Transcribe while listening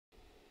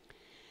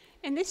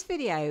In this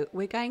video,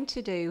 we're going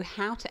to do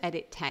how to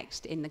edit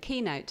text in the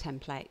Keynote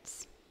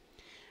templates.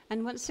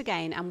 And once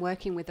again, I'm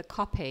working with a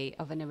copy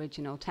of an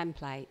original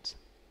template.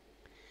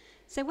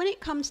 So when it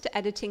comes to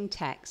editing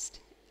text,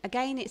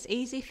 again, it's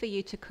easy for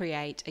you to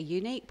create a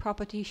unique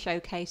property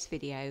showcase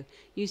video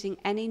using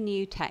any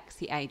new text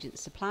the agent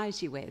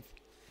supplies you with.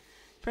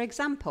 For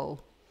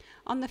example,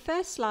 on the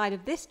first slide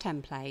of this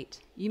template,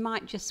 you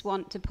might just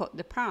want to put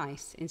the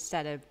price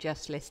instead of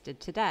just listed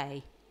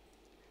today.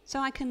 So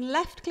I can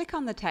left click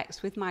on the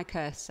text with my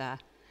cursor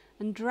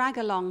and drag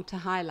along to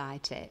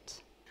highlight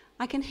it.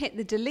 I can hit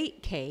the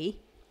delete key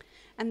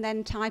and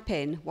then type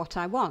in what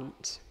I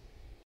want.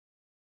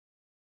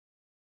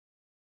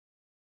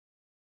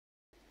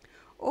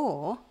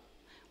 Or,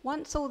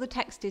 once all the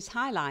text is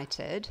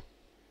highlighted,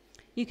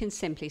 you can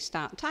simply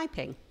start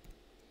typing.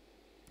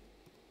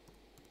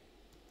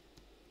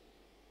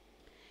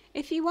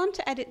 If you want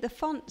to edit the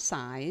font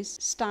size,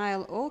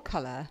 style or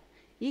colour,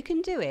 you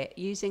can do it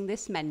using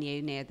this menu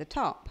near the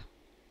top.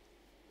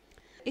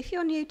 If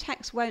your new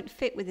text won't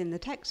fit within the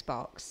text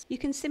box, you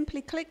can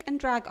simply click and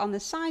drag on the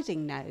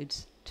sizing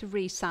nodes to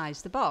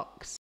resize the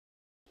box.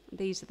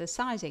 These are the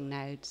sizing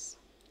nodes.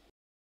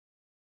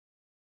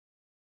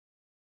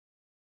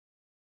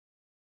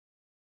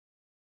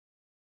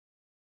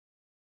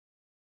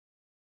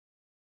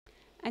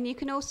 And you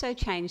can also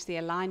change the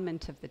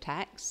alignment of the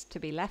text to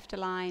be left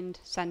aligned,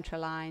 centre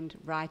aligned,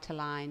 right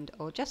aligned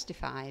or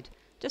justified,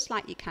 just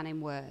like you can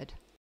in Word.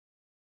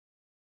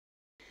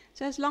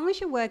 So as long as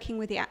you're working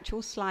with the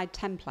actual slide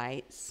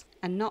templates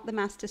and not the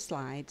master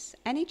slides,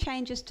 any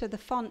changes to the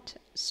font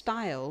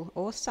style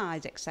or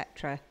size,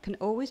 etc. can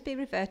always be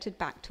reverted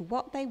back to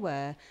what they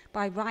were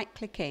by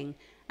right-clicking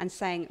and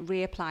saying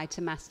reapply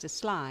to master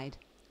slide.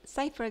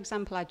 Say for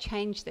example I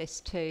change this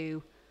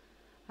to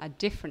a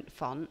different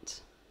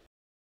font,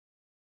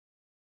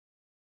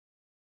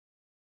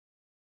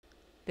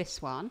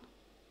 this one,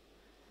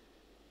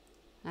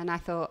 and I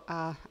thought,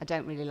 I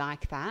don't really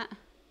like that.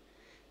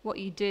 What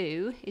you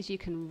do is you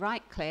can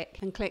right click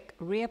and click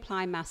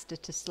reapply master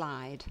to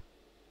slide,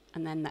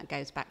 and then that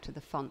goes back to the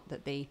font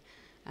that the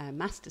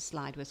master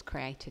slide was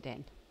created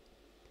in.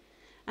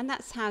 And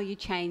that's how you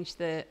change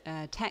the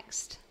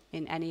text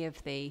in any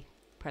of the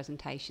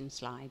presentation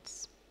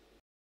slides.